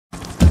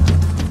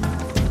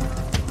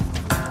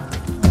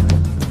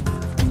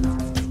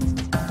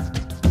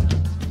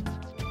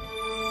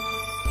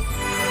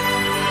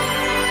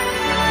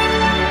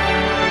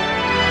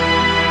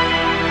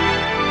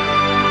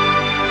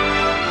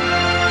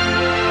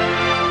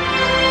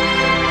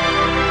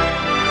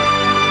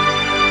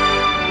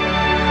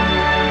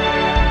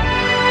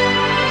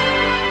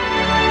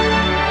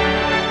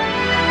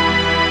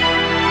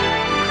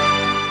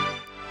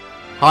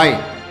Hi,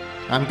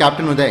 I'm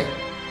Captain Uday.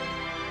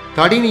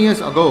 13 years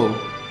ago,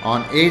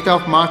 on 8th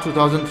of March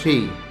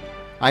 2003,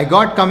 I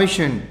got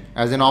commissioned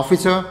as an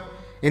officer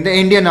in the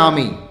Indian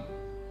Army.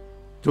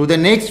 Through the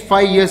next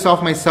 5 years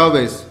of my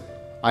service,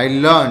 I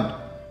learned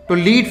to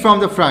lead from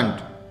the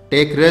front,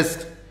 take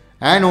risks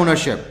and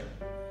ownership,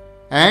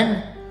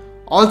 and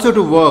also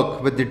to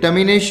work with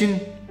determination,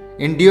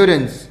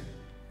 endurance,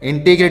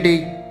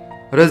 integrity,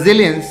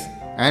 resilience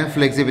and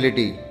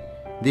flexibility,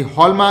 the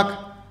hallmark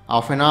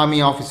of an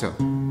army officer.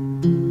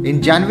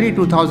 In January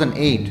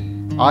 2008,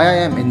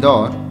 IIM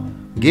Indore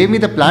gave me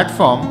the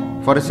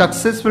platform for a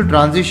successful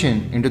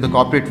transition into the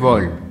corporate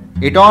world.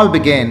 It all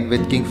began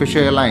with Kingfisher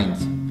Airlines.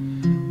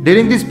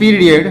 During this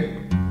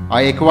period,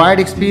 I acquired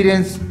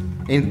experience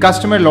in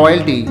customer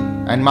loyalty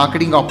and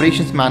marketing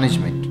operations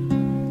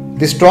management.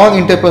 The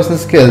strong interpersonal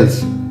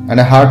skills and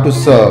a heart to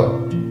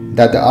serve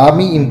that the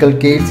Army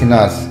inculcates in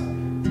us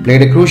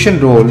played a crucial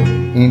role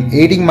in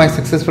aiding my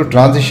successful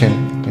transition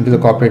into the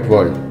corporate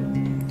world.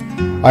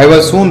 I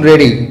was soon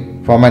ready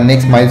for my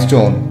next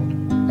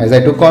milestone as I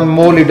took on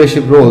more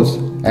leadership roles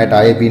at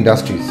IFB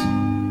Industries.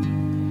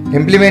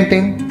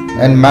 Implementing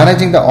and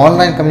managing the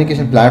online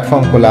communication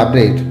platform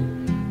Collaborate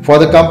for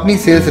the company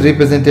sales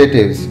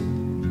representatives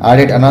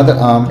added another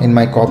arm in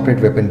my corporate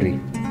weaponry.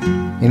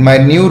 In my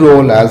new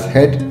role as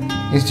Head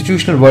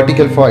Institutional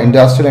Vertical for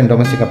Industrial and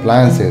Domestic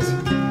Appliances,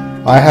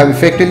 I have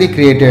effectively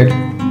created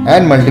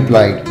and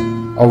multiplied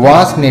a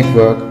vast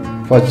network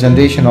for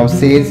generation of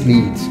sales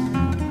leads.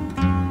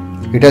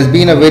 It has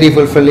been a very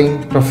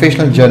fulfilling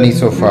professional journey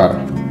so far,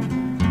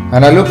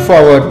 and I look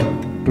forward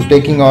to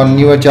taking on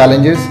newer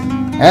challenges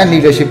and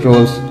leadership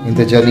roles in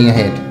the journey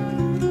ahead.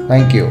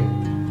 Thank you.